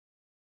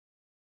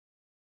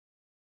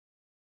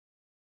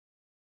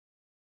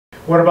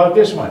What about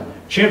this one?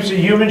 Chimps and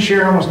humans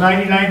share almost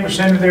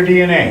 99% of their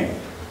DNA.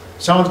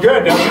 Sounds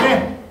good, doesn't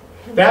it?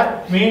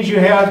 That means you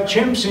have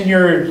chimps in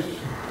your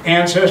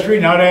ancestry,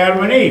 not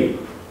Adam and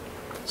Eve.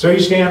 So you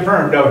stand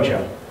firm, don't you?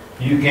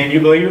 Can you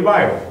believe your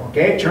Bible?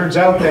 Okay, it turns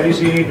out that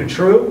isn't even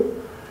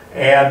true,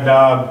 and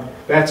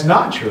that's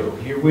not true.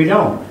 We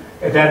don't.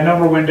 That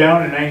number went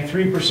down to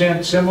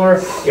 93%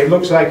 similar. It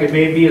looks like it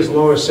may be as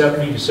low as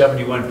 70 to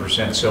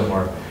 71%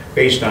 similar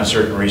based on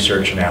certain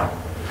research now.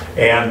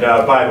 And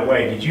by the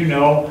way, did you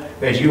know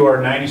that you are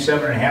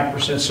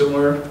 97.5%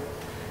 similar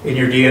in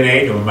your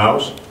DNA to a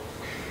mouse?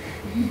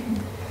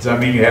 Does that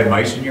mean you had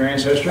mice in your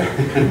ancestry?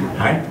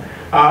 Right?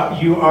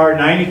 You are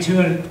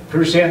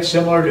 92%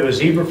 similar to a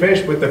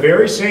zebrafish with the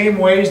very same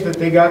ways that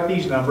they got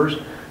these numbers,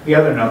 the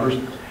other numbers,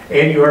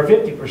 and you are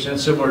 50%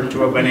 similar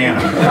to a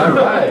banana. All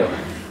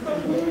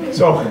right.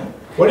 So,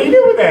 what do you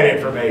do with that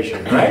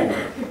information, right?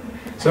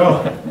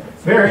 So,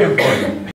 very important.